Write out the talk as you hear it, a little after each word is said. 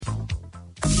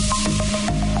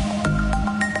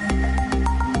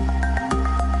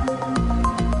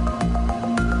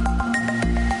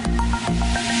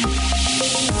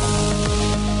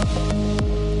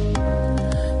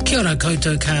Tēnā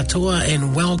koutou katoa,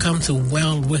 and welcome to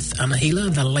Well with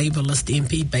Anahila, the Labourist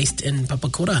MP based in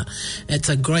Papakura. It's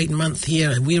a great month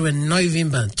here. We're in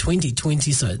November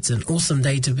 2020, so it's an awesome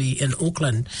day to be in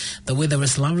Auckland. The weather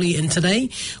is lovely, and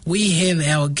today we have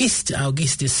our guest. Our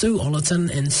guest is Sue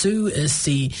Ollerton, and Sue is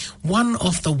one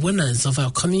of the winners of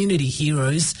our Community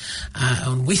Heroes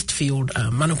on Westfield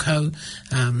Manukau.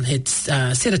 Had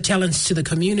set a challenge to the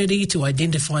community to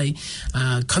identify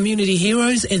community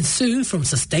heroes, and Sue from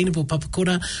Sustainable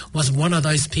Papakura was one of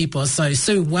those people. So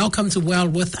Sue, welcome to Well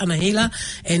with Anahila,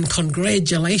 and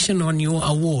congratulations on your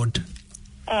award.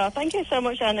 Thank you so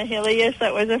much, Anahila. Yes,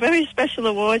 that was a very special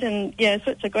award, and yes,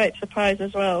 it's a great surprise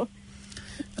as well.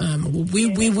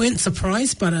 We weren't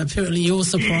surprised, but apparently you're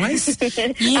surprised.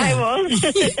 Yeah. I was.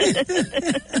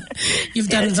 You've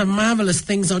done some marvellous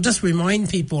things. I'll just remind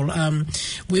people,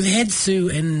 we've had Sue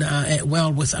in at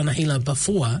Well with Anahila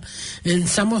before, and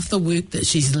some of the work that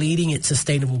she's leading at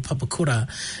Sustainable Papakura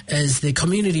is the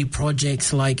community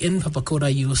projects. Like in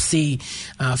Papakura, you'll see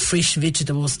fresh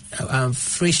vegetables,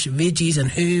 fresh veggies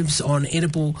and herbs on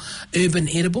urban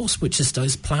edibles, which is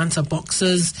those planter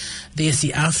boxes. There's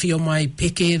the awhio mai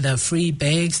peke, the free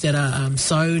bags that are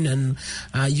sewn and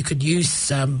you could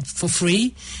use for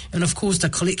free, and of course the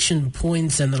collection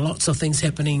points and the lots of things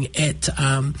happening at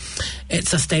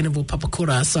Sustainable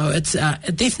Papakura. So it's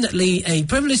definitely a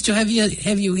privilege to have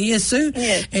you here, Sue.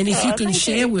 Yes. And if you can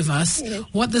share with us,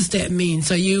 what does that mean?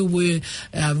 So you were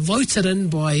voted in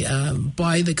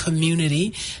by the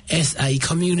community as a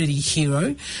community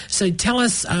hero. So tell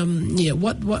us,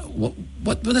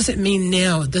 what does it mean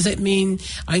now? Does it mean,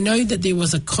 I know that there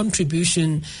was a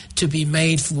contribution to be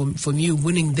made from you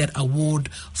winning that award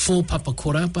for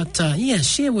Papakura, but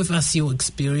share with us your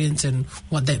experience and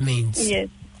what that means.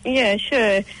 Yeah,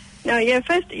 sure. No,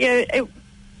 first, it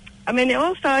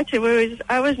all started,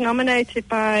 I was nominated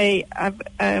by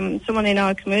someone in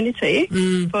our community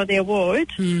for the award,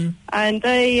 and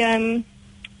they,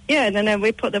 then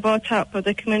we put the vote up for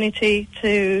the community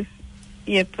for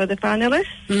the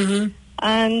finalists,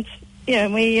 and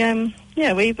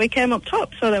we came up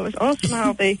top, so that was awesome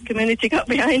how the community got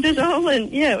behind us all,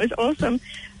 and it was awesome.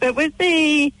 But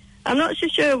I'm not so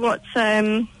sure what's,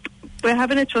 we're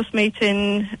having a trust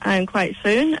meeting quite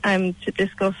soon to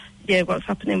discuss what's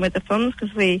happening with the funds,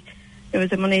 because there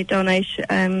was a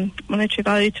monetary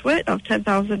value to it of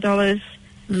 $10,000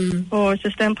 for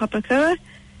Sustain Papakura.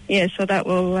 So that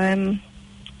will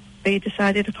be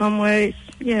decided upon where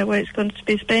it's going to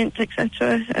be spent,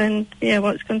 etc., and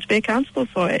what's going to be accountable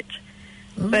for it.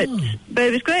 But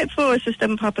it was great for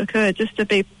Sustain Papakura just to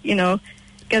be,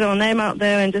 get our name out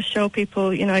there and just show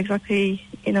people, exactly,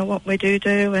 what we do,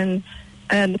 and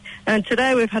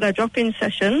today we've had a drop-in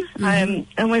session, and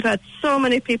we've had so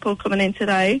many people coming in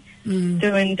today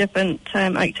doing different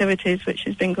activities, which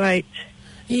has been great.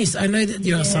 Yes, I know that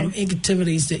there are some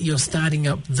activities that you're starting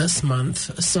up this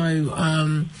month.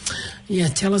 So,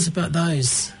 tell us about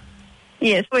those.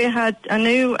 Yes, we had a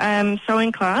new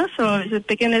sewing class, so it's a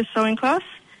beginner's sewing class.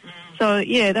 So,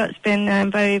 that's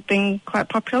been quite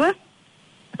popular.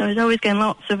 So I was always getting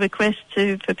lots of requests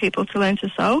for people to learn to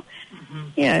sew.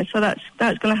 So that's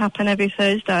going to happen every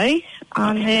Thursday.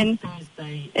 And then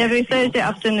every Thursday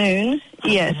afternoon,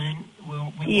 yes.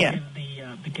 We'll have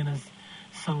the beginner's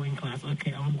sewing class.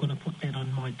 Okay, I'm going to put that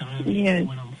on my diary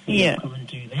when I'm free. Come and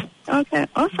do that. Okay,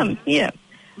 awesome.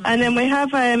 And then we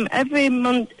have every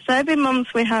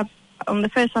month we have, on the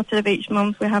first Saturday of each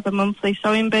month, we have a monthly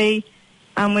sewing bee,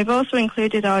 and we've also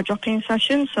included our drop-in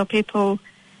session, so people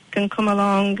can come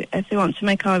along if they want to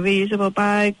make our reusable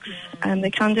bags, and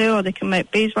they can do, or they can make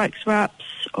beeswax wraps,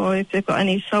 or if they've got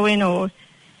any sewing or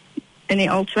any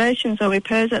alterations or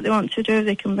repairs that they want to do,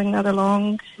 they can bring that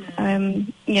along.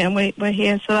 We're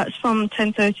here, so that's from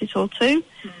 10:30 till 2,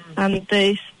 and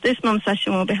this month's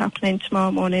session will be happening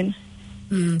tomorrow morning.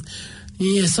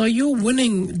 So you're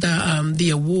winning the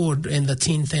award and the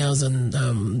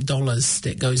 $10,000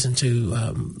 that goes into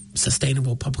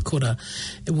Sustainable Papakura.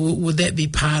 Would that be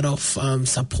part of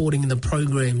supporting the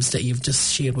programs that you've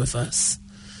just shared with us?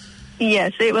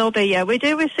 Yes, it will be. Yeah, we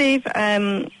do receive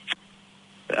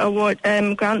award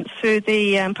grants through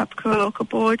the Papakura Local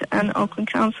Board and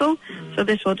Auckland Council. So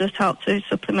this will just help to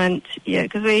supplement.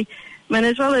 Because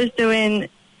as well as doing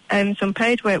some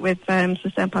paid work with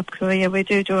Sustain Papakura, we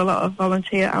do a lot of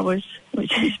volunteer hours,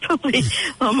 which is probably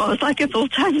almost like a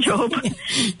full-time job.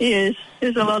 Yes,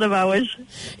 there's a lot of hours.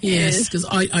 Yes, because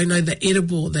I know the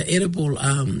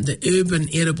urban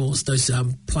edibles, those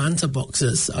planter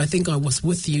boxes. I think I was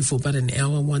with you for about an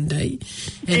hour one day.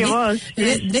 And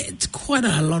that's quite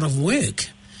a lot of work.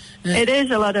 It is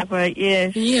a lot of work,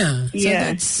 yes. Yeah.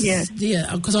 Yeah, So that's,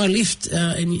 because I left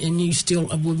and you still,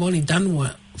 we've only done,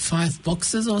 5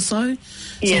 boxes or so? So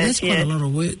that's quite a lot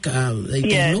of work.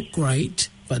 They look great,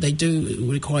 but they do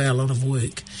require a lot of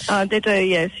work. Oh, they do,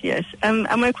 yes. And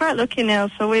we're quite lucky now.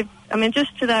 So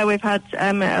just today we've had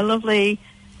a lovely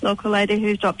local lady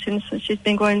who's dropped in. So she's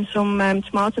been growing some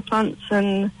tomato plants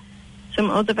and some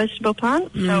other vegetable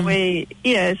plants.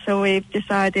 So we've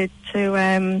decided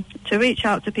to reach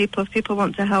out to people. If people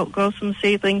want to help grow some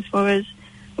seedlings for us,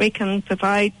 we can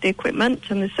provide the equipment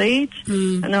and the seeds,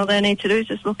 and all they need to do is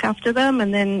just look after them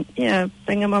and then,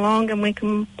 bring them along and we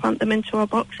can plant them into our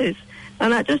boxes.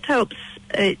 And that just helps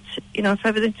it, for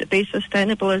everything to be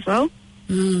sustainable as well.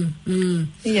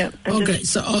 Yeah. Okay,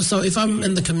 so if I'm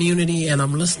in the community and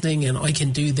I'm listening and I can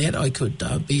do that, I could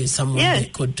be someone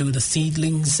that could do the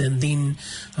seedlings and then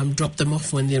drop them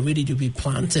off when they're ready to be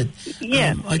planted.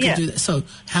 I could do that. So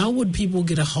how would people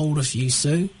get a hold of you,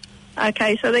 Sue?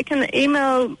 Okay, so they can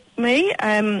email me.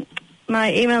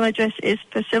 My email address is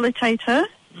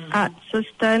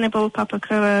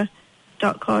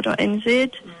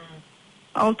facilitator@sustainablepapakura.co.nz.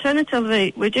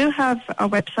 Alternatively, we do have a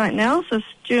website now. So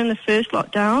during the first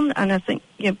lockdown, and I think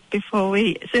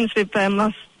since we've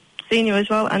last seen you as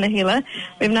well, Anahila,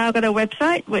 we've now got a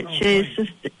website which is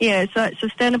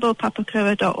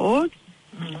sustainablepapakura.org,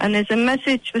 and there's a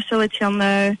message facility on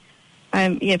there.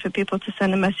 For people to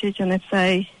send a message, and if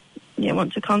they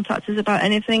want to contact us about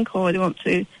anything or they want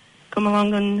to come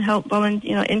along and help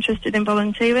interested in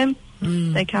volunteering,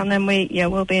 they can. Then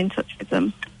we'll be in touch with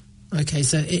them. Okay,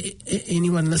 so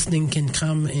anyone listening can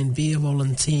come and be a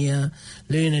volunteer,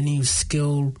 learn a new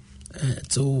skill.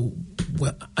 It's all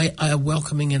a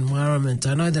welcoming environment.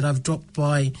 I know that I've dropped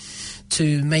by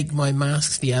to make my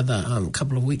masks the other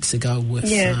couple of weeks ago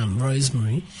with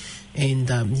Rosemary,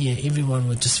 and everyone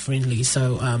was just friendly.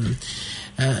 So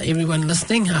everyone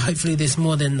listening, hopefully there's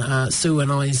more than Sue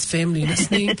and I's family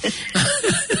listening.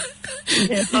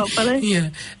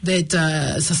 That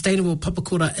Sustainable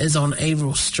Papakura is on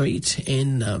Averill Street,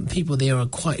 and people there are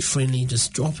quite friendly.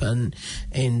 Just drop in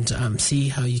and see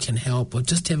how you can help or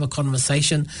just have a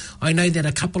conversation. I know that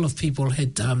a couple of people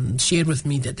had shared with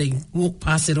me that they walk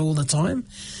past it all the time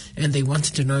and they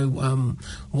wanted to know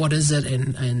what is it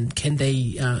and can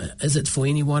they, is it for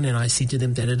anyone? And I said to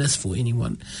them that it is for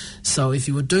anyone. So if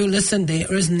you do listen,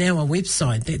 there is now a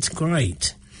website. That's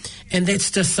great. And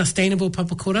that's just Sustainable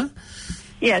Papakura?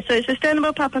 Yeah, so it's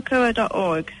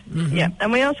sustainablepapakura.org. Yeah,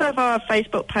 and we also have our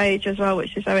Facebook page as well,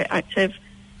 which is very active.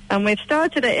 And we've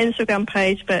started an Instagram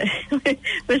page, but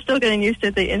we're still getting used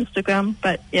to the Instagram.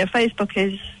 But yeah, Facebook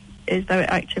is very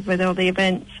active with all the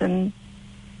events and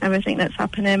everything that's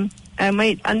happening. And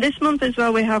this month as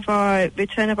well, we have our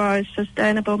return of our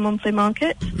Sustainable Monthly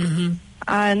Market.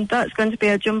 And that's going to be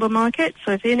a jumbo market.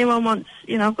 So if anyone wants,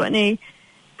 I've got any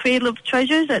pre-loved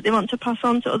treasures that they want to pass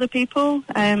on to other people,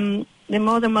 they're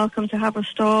more than welcome to have a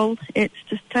stall. It's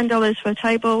just $10 for a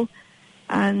table,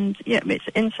 and it's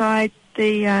inside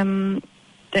the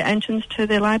entrance to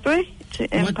the library.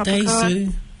 What day,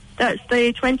 Sue? That's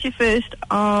the 21st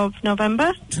of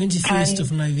November. 21st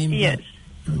of November. Yes.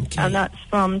 Okay. And that's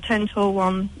from 10 till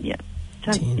 1.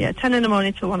 10 in the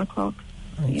morning till 1 o'clock.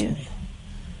 Okay. Yeah.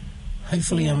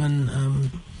 Hopefully I'm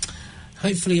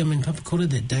in Papakura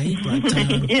that day, but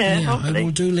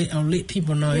I'll let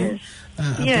people know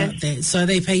about that. So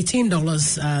they pay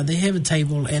 $10. They have a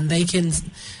table, and they can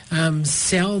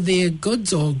sell their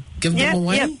goods or give them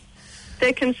away. Yep.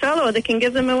 They can sell or they can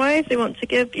give them away if they want to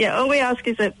give. Yeah, all we ask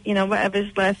is that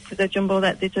whatever's left with the jumbo,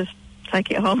 that they just take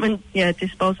it home and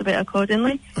dispose of it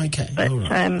accordingly. Okay, but all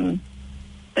right.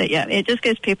 But it just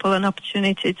gives people an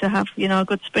opportunity to have a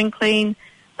good spring clean.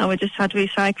 And we just had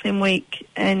recycling week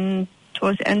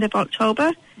towards the end of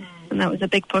October, and that was a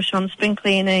big push on spring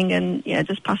cleaning and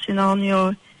just passing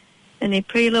on any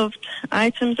pre-loved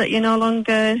items that you no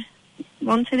longer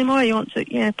want anymore. You want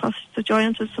to pass the joy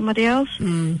on to somebody else,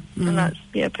 and that's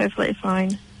perfectly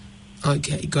fine.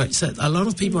 Okay, great. So a lot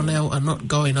of people now are not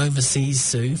going overseas,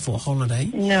 Sue, for holiday.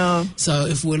 No. So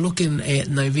if we're looking at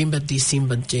November,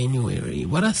 December, January,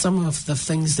 what are some of the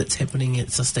things that's happening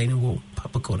at Sustainable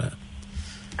Papakura?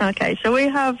 Okay, so we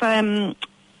have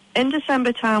in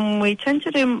December time, we tend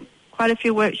to do quite a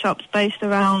few workshops based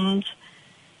around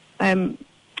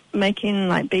making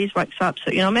like beeswax wraps,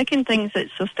 so making things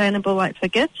that's sustainable, like for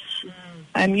gifts.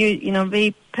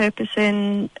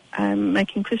 Repurposing,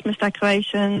 making Christmas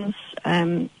decorations.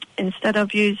 Instead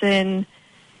of using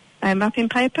wrapping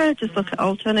paper, just look at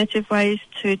alternative ways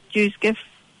to use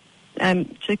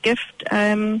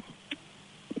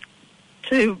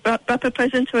to wrap a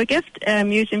present or a gift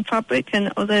using fabric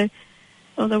and other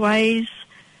ways.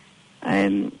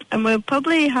 And we'll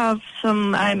probably have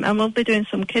some, and we'll be doing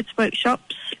some kids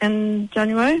workshops in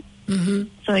January. Mm-hmm.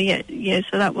 So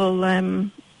so that will,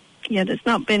 that's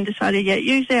not been decided yet.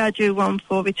 Usually I do one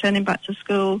for returning back to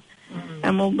school,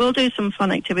 and we'll do some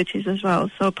fun activities as well.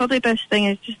 So probably the best thing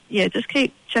is just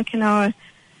keep checking our,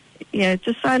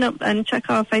 just sign up and check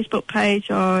our Facebook page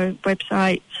or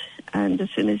website, and as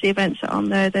soon as the events are on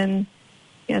there, then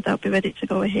they'll be ready to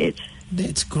go ahead.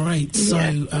 That's great. So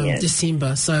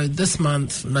December. So this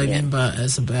month, November,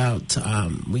 is about,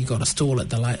 we got a stall at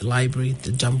the library,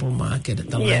 the Jumble Market at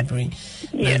the library.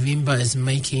 November is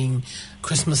making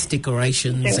Christmas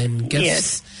decorations and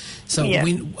gifts. So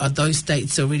when are those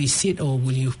dates already set, or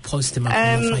will you post them up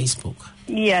on the Facebook?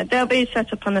 Yeah, they'll be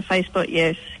set up on the Facebook,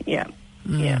 yes.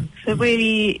 So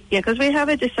because we have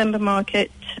a December market,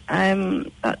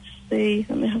 that's let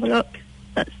me have a look.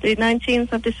 That's the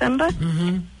 19th of December.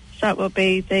 Mm-hmm. That will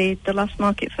be the last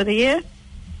market for the year.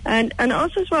 And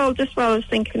also as well, just while I was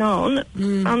thinking on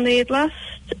the last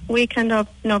weekend of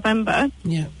November,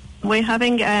 we're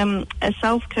having a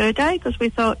self-care day, because we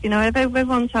thought,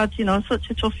 everyone's had, such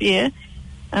a tough year,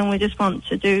 and we just want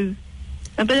to do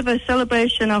a bit of a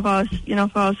celebration of our,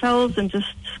 for ourselves, and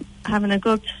just having a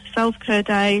good self-care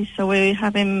day. So we're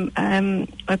having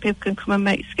where people can come and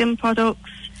make skin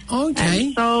products,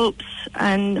 and soaps,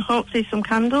 and hopefully some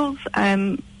candles.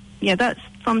 That's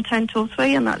from 10 till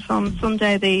 3, and that's on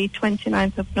Sunday the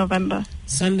 29th of November.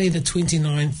 Sunday the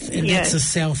 29th, and that's a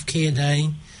self-care day.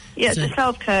 Yeah, so, it's a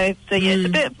self-care. So, it's a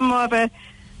bit more of a,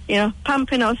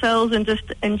 pampering ourselves and just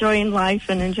enjoying life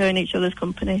and enjoying each other's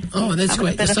company. Oh, that's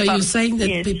great. So you're saying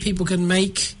that people can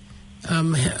make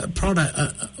product.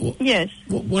 Yes.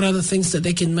 What other things that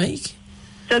they can make?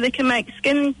 So they can make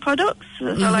skin products, so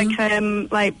like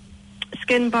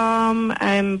skin balm,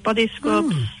 body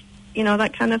scrubs,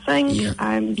 that kind of thing.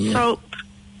 Soap.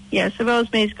 So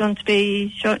Rosemary's going to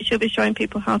be, she'll be showing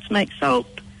people how to make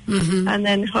soap. Mm-hmm. And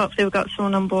then hopefully we've got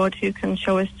someone on board who can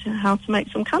show us how to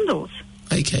make some candles.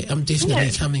 Okay, I'm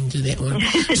definitely coming to that one.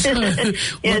 So,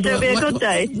 it'll be a good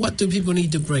day. What do people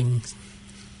need to bring?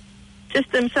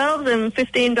 Just themselves, and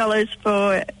 $15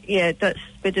 for,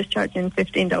 we're just charging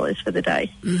 $15 for the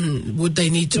day. Mm-hmm. Would they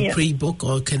need to pre-book,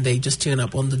 or can they just turn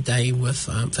up on the day with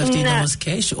 $15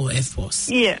 cash or FPOS?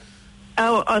 Yeah.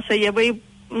 I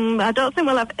don't think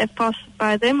we'll have FPOS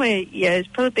by then. It's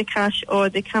probably cash, or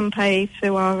they can pay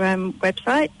through our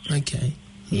website. Okay.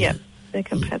 Yeah, they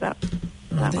can pay that way.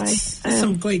 That's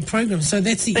some great programs. So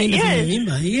that's the end of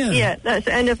November, Yeah, that's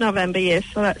the end of November, yes.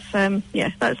 So that's,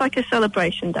 that's like a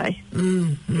celebration day.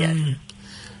 Yes.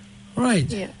 Right.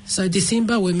 Yeah. So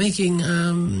December, we're making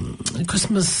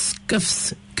Christmas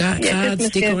gifts, cards, Christmas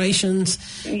decorations.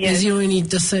 Yes. Is there any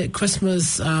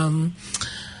Christmas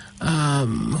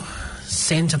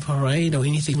Santa parade or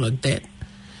anything like that?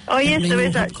 Oh, yes, there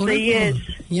is actually, yes.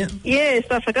 Yes,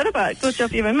 I forgot about it. Good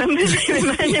job you reminded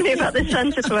me about the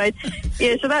Santa parade.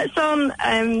 Yeah, so that's on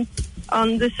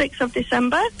the 6th of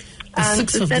December. The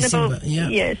 6th of December,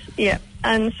 Yes,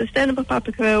 and Sustainable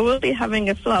Papakura will be having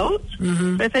a float.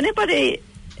 Mm-hmm. But if anybody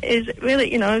is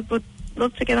really, would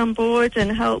love to get on board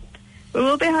and help, we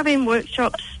will be having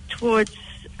workshops towards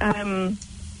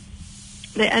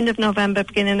the end of November,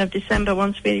 beginning of December,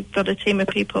 once we've got a team of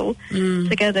people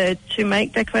together to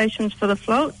make decorations for the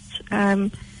float.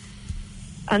 And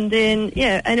then,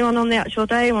 anyone on the actual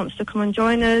day wants to come and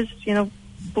join us,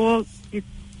 walk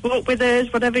with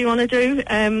us, whatever you want to do.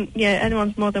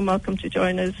 Anyone's more than welcome to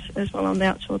join us as well on the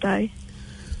actual day.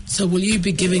 So will you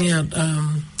be giving out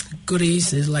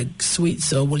goodies, like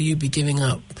sweets, or will you be giving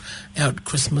out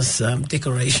Christmas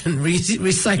decoration,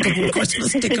 recyclable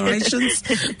Christmas decorations?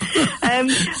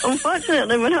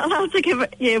 Unfortunately, we're not allowed to give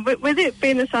it, with it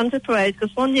being a Santa parade,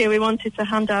 because one year we wanted to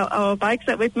hand out our bags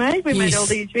that we've made. We made all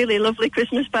these really lovely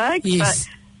Christmas bags, but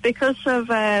because of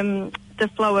the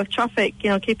flow of traffic,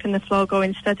 keeping the flow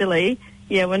going steadily,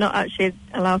 we're not actually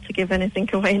allowed to give anything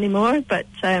away anymore. But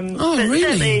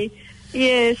really?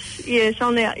 Yes,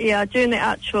 during the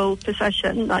actual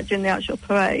procession, like during the actual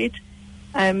parade.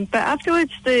 But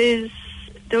afterwards, there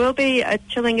will be a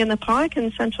chilling in the park,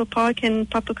 in Central Park in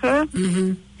Papakura.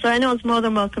 Mm-hmm. So anyone's more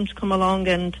than welcome to come along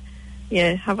and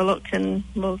have a look, and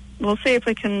we'll see if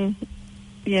we can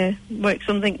work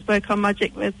on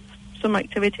magic with some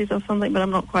activities or something, but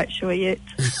I'm not quite sure yet.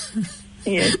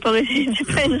 Probably it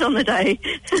depends on the day.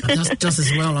 just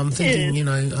as well, I'm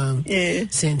thinking,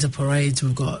 Santa parades,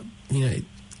 we've got,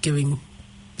 giving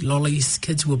lollies.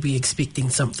 Kids will be expecting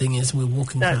something as we're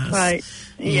walking past. That's right.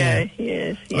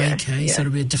 Yes. Okay, so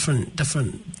it'll be a different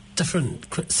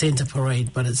Santa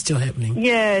parade, but it's still happening.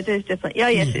 Yeah, it is different.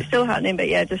 Yes, it's still happening, but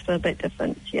just a bit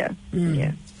different.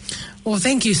 Well,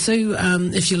 thank you, Sue.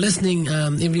 If you're listening,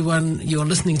 everyone, you're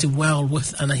listening to Well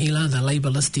with Anahila, the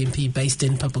Labour-list MP based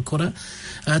in Papakura.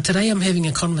 Today I'm having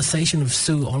a conversation with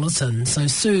Sue Ollerton. So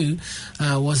Sue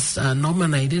was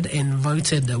nominated and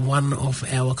voted one of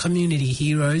our community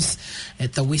heroes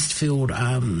at the Westfield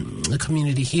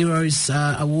Community Heroes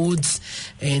Awards.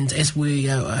 And as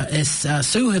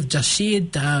Sue have just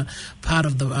shared, part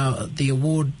of the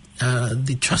award,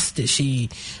 the trust that she,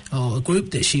 or a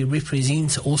group that she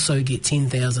represents, also get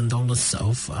 $10,000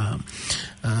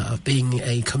 of being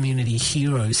a community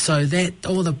hero. So that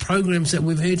all the programs that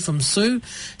we've heard from Sue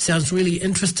sounds really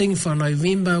interesting. For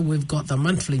November, we've got the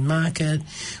monthly market,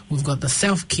 we've got the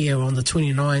self-care on the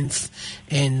 29th,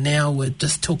 and now we're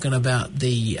just talking about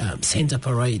the Santa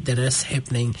Parade that is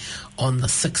happening on the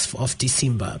 6th of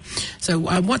December. So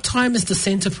what time is the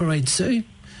Santa Parade, Sue?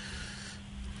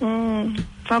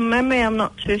 From memory, I'm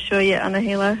not too sure yet,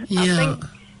 Anahila. Yeah.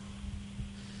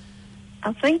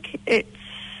 I think it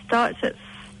starts at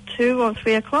 2 or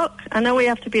 3 o'clock. I know we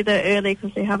have to be there early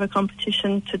because they have a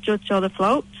competition to judge all the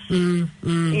floats.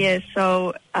 Yeah,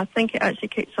 so I think it actually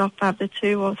kicks off after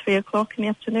 2 or 3 o'clock in the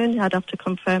afternoon. I'd have to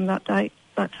confirm that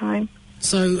time.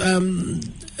 So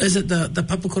is it the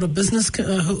Papakura business?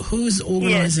 Who's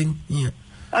organising? Yeah.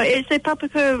 Oh, it's the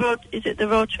Papakura Road. Is it the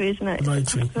Rotary, isn't it?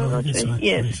 Rotary. Oh, that's right.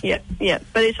 Yes, yeah.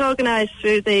 But it's organised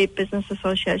through the Business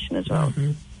Association as well.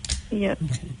 Mm-hmm. Yeah.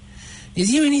 Okay.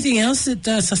 Is there anything else that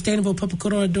Sustainable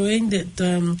Papakura are doing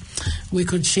that we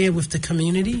could share with the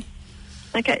community?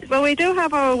 Okay. Well, we do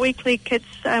have our weekly kids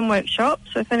workshop.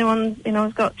 So if anyone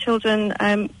has got children,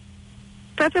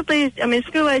 preferably,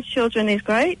 school-age children is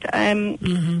great.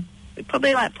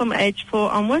 Probably like from age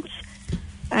 4 onwards.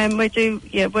 We do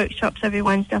workshops every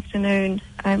Wednesday afternoon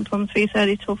from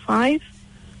 3:30 till 5.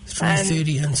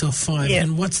 3:30 until 5. Yeah,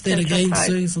 and what's that again,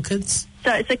 Sue, for kids?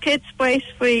 So it's a kids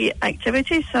waste-free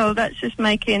activity. So that's just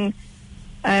making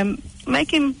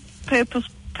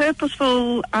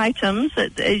purposeful items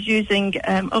that is using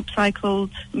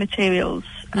upcycled materials,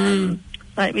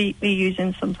 like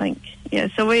reusing something. Yeah.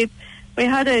 So we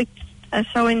had a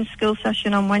sewing skill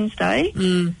session on Wednesday,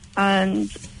 and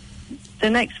the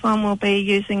next one will be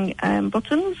using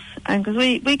buttons, because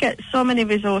we get so many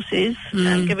resources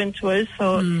given to us.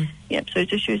 So, so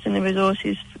just using the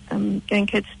resources, getting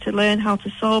kids to learn how to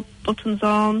sew buttons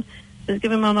on. There's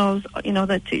giving them those,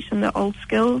 they teach them the old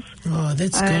skills. Oh,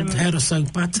 that's good. How to sew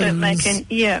buttons. And making.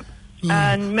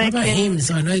 What about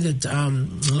hems? I know that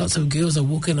lots of girls are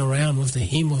walking around with the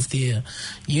hem of their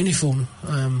uniform,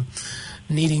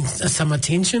 needing some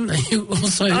attention. Are you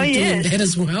also doing that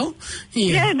as well?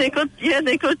 Yeah, they could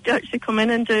actually come in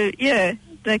and do. Yeah,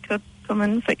 they could come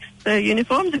and fix the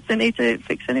uniforms if they need to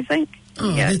fix anything.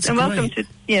 Oh, that's and great. Welcome to.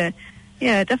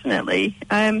 Yeah, definitely.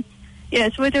 So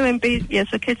we're doing bees. Yeah,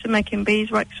 so kids are making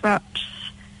beeswax wraps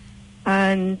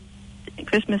and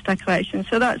Christmas decorations.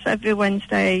 So that's every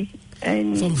Wednesday.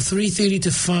 From 3:30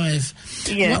 to 5.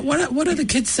 Yeah. What are the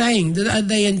kids saying? Are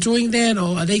they enjoying that,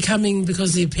 or are they coming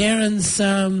because their parents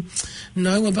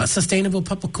know about Sustainable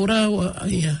Papakura?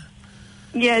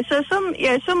 Yeah. So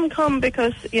some come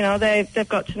because they've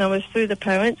got to know us through the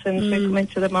parents and through coming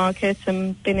to the market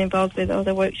and being involved with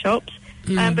other workshops.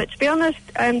 But to be honest,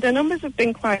 the numbers have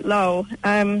been quite low.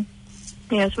 So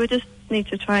we just need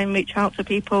to try and reach out to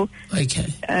people. Okay.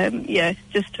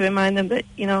 Just to remind them that,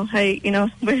 hey,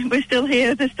 we're still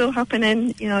here, they're still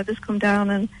happening, just come down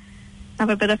and have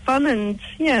a bit of fun and,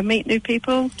 meet new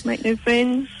people, make new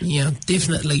friends. Yeah,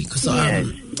 definitely, because I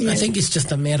think it's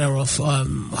just a matter of,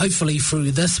 hopefully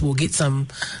through this we'll get some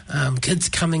kids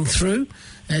coming through.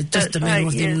 Just a matter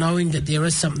of them knowing that there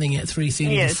is something at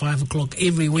 3:30 to 5 o'clock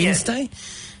every Wednesday.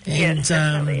 And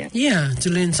to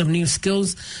learn some new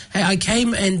skills. Hey, I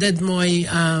came and did my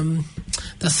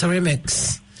the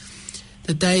ceramics.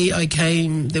 The day I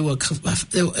came, there were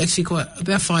actually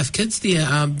about 5 kids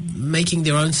there making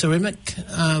their own ceramic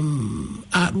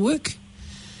artwork.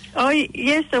 Oh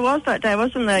yes, there was that day,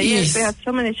 wasn't there? Yes, we had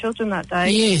so many children that day.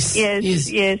 Yes.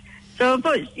 So,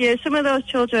 some of those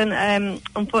children,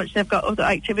 unfortunately, have got other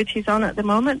activities on at the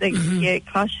moment. They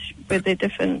clash with the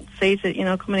different seasons,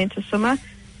 coming into summer.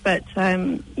 But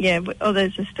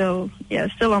others are still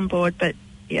on board. But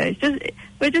it's just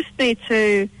we just need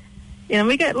to,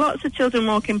 we get lots of children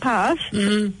walking past,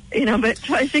 but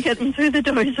trying to get them through the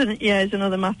doors is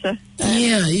another matter.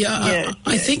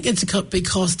 I think it's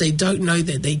because they don't know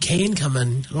that they can come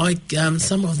in. Like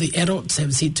some of the adults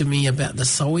have said to me about the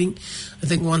sewing. I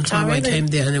think one time I came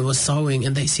there and it was sewing,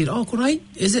 and they said, "Oh, great!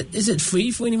 Is it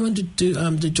free for anyone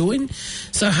to join?"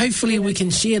 So hopefully we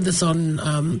can share this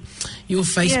on your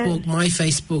Facebook, my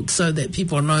Facebook, so that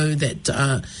people know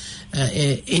that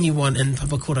anyone in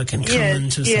Papakura can come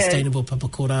into Sustainable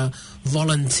Papakura,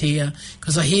 volunteer.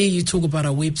 Because I hear you talk about a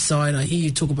website, I hear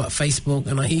you talk about Facebook,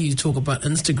 and I hear you talk about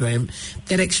Instagram.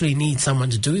 That actually needs someone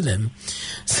to do them.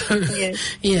 So,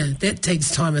 that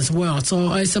takes time as well. So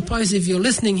I suppose if you're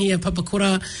listening here,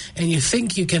 Papakura, and you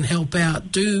think you can help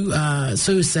out, do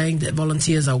Sue's saying that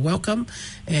volunteers are welcome,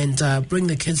 and bring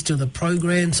the kids to the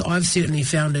programs. I've certainly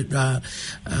found it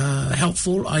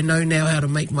helpful. I know now how to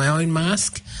make my own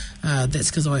mask. That's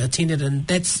because I attended, and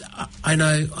that's, I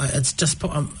know it's just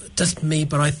me,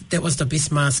 but that was the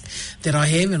best mask that I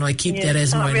have, and I keep that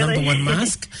as my number one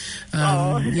mask.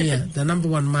 The number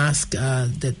one mask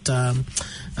that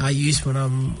I use when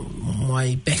I'm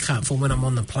my backup for when I'm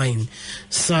on the plane.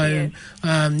 So,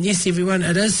 yes, everyone,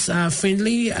 it is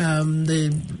friendly.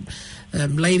 The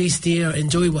ladies there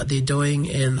enjoy what they're doing,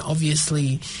 and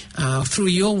obviously through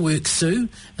your work, Sue,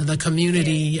 the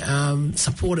community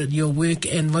supported your work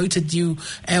and voted you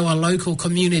our local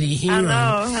community hero.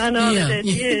 I know.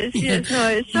 Yes. No,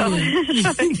 it's so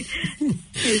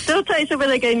it still takes a bit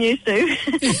of getting used to.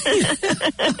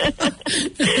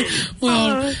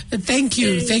 Well, thank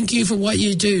you for what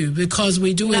you do, because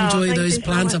we do enjoy those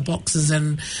planter boxes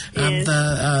and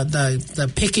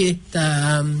the picket,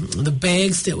 the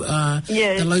bags that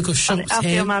the local shops have. I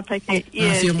feel my picket.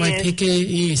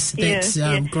 Yes, that's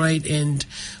great. And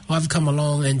I've come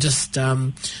along and just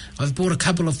I've brought a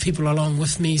couple of people along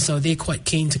with me, so they're quite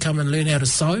keen to come and learn how to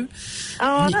sew.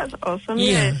 Oh, that's awesome.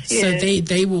 So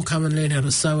they will come and learn how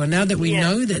to sew. And now that we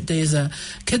know that there's a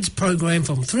kids program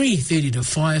from 3:30 to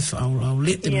 5, I'll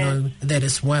let them know that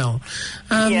as well.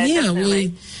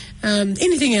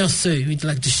 Anything else, Sue, you'd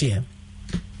like to share?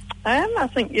 I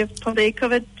think you've probably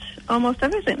covered almost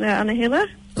everything there, Anahila.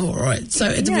 All right. So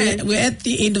we're at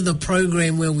the end of the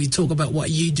program where we talk about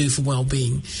what you do for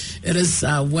well-being. It is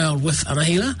Well with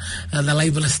Anahila, the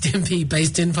labellist MP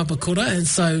based in Papakura. And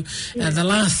so the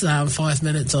last 5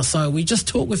 minutes or so, we just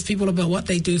talk with people about what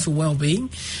they do for well-being.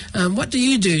 What do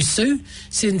you do, Sue,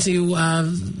 since you are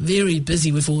very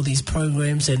busy with all these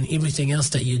programs and everything else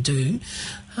that you do?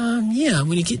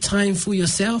 When you get time for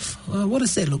yourself, what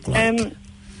does that look like?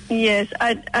 Yes,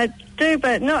 I do,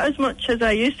 but not as much as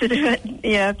I used to do it.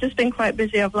 Yeah, I've just been quite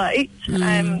busy of late.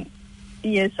 So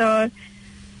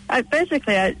I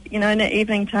basically, in the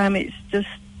evening time, it's just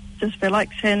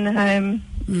relaxing,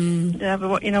 watching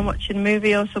a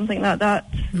movie or something like that.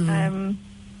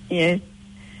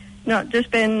 Not just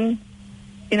been,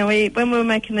 when we were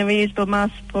making the reusable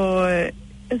mask as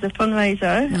a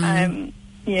fundraiser,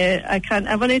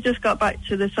 I've only just got back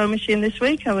to the sewing machine this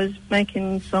week. I was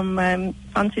making some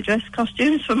fancy dress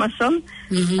costumes for my son.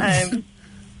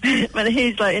 But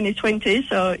he's like in his 20s,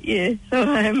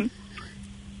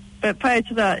 but prior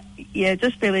to that,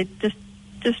 just really just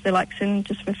relaxing,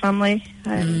 just with family,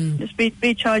 just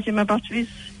recharging my batteries.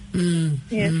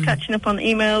 Catching up on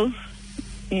emails.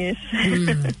 Yes.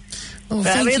 But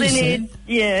I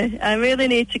really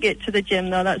need to get to the gym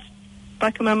though. That's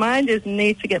back of my mind is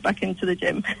need to get back into the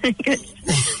gym.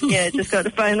 Just got to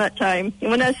find that time.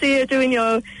 And when I see you doing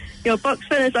your box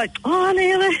fin, it's like, oh,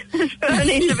 Anahila, that's where I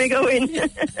need to be going.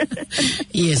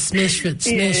 Yes, Smash Fit.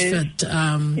 In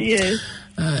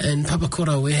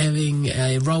Papakura, we're having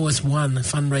a Rowers One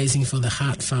fundraising for the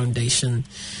Heart Foundation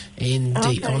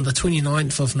on the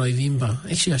 29th of November.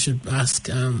 Actually, I should ask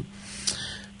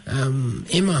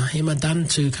Emma Dunn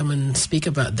to come and speak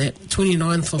about that.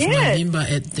 29th of November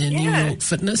at the New York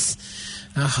Fitness,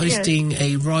 hosting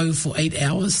a row for 8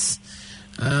 hours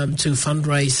to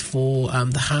fundraise for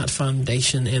the Heart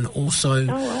Foundation, and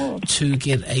also to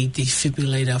get a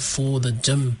defibrillator for the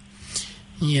gym.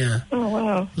 Yeah. Oh,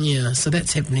 wow. Yeah, so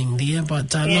that's happening there. But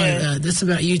that's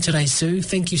about you today, Sue.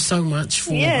 Thank you so much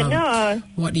for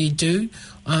what you do.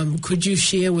 Could you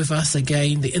share with us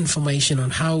again the information on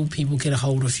how people get a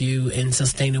hold of you in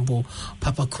Sustainable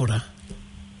Papakura?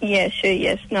 Yeah, sure,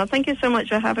 yes. No, thank you so much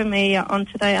for having me on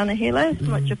today, Anahila. It's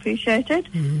much appreciated.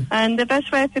 And the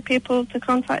best way for people to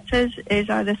contact us is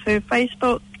either through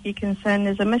Facebook. You can send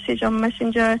us a message on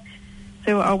Messenger,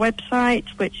 through our website,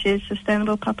 which is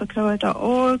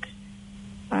sustainablepapakura.org.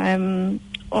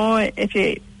 Or if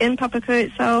you're in Papakura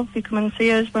itself, you come and see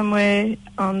us when we're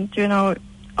doing our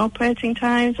operating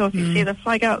times, or if you see the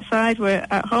flag outside, we're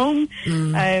at home.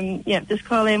 Just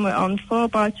call in. We're on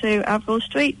 4/2 Avril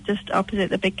Street, just opposite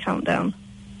the big countdown.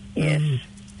 Yes.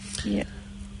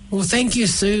 Well, thank you,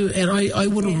 Sue. And I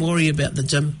wouldn't worry about the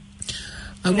gym.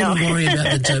 I wouldn't worry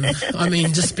about the gym. I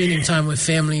mean, just spending time with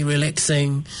family,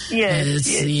 relaxing.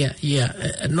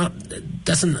 Not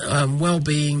doesn't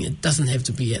well-being. It doesn't have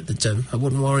to be at the gym. I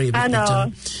wouldn't worry about the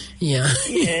gym. Yeah.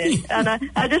 And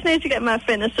I just need to get my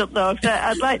fitness up though. Cause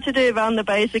I'd like to do around the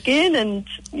base again, and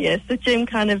yes, the gym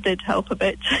kind of did help a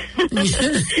bit.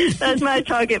 That's my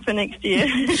target for next year.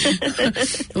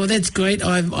 Well, that's great.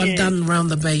 I've done round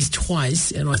the base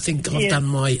twice, and I think I've done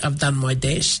my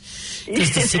dash.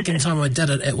 Just the second time I did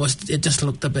it, it just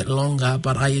looked a bit longer,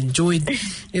 but I enjoyed.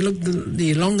 It looked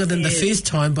longer than the first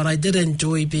time, but I did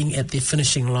enjoy being at the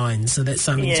finishing line. So that's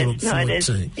something to look forward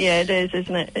to. Yeah, it is,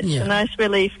 isn't it? It's a nice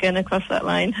relief going across that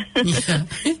line.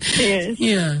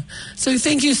 Yeah. So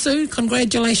thank you, Sue.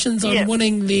 Congratulations on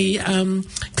winning the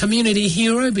Community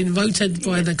Hero, been voted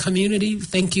by the community.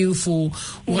 Thank you for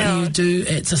what you do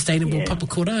at Sustainable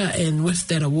Papakura, and with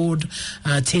that award,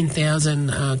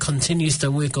 10,000 continues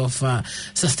the work of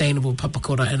Sustainable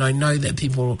Papakura, and I know that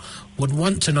people would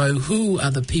want to know who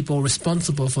are the people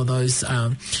responsible for those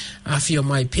Awhio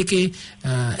Mai Peke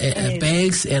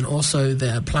bags, and also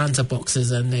the planter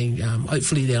boxes, and they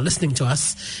hopefully they're listening to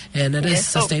us, and it is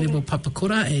Sustainable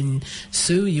Papakura, and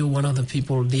Sue, you're one of the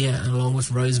people there along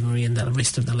with Rosemary and the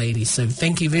rest of the ladies. So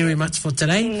thank you very much for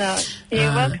today. No,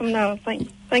 you're welcome. No,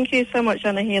 thank you so much,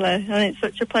 Anahila, and it's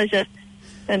such a pleasure.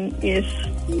 And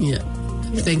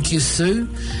thank you, Sue.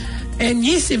 And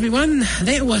yes, everyone,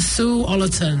 that was Sue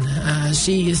Ollerton.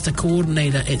 She is the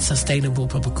coordinator at Sustainable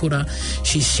Papakura.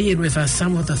 She shared with us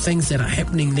some of the things that are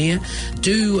happening there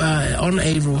on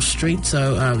Averill Street.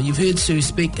 So you've heard Sue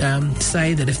speak,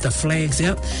 say that if the flag's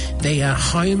out, they are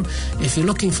home. If you're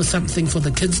looking for something for the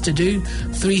kids to do,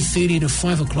 3:30 to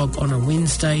 5 o'clock on a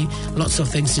Wednesday, lots of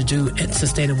things to do at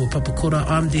Sustainable Papakura.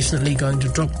 I'm definitely going to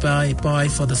drop by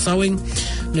for the sewing,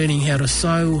 learning how to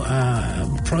sew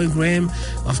program,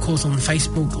 of course, on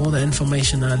Facebook. All the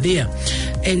information are there,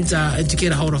 and to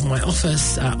get a hold of my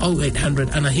office, 0800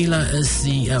 Anahila is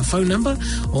the phone number,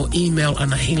 or email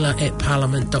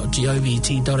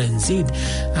anahila@parliament.govt.nz.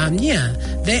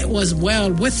 That was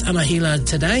Well with Anahila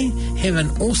today. Have an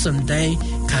awesome day.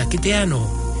 Ka kite anō.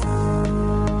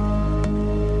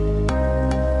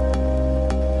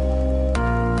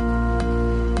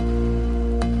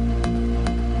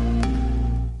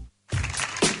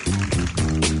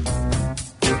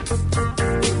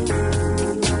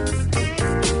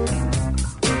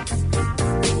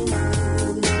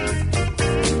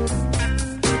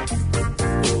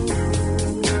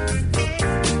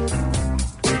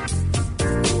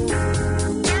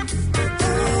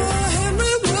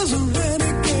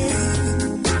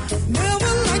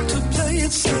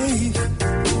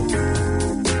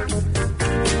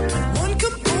 One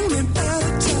component at a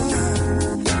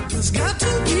time. There's got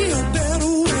to be a better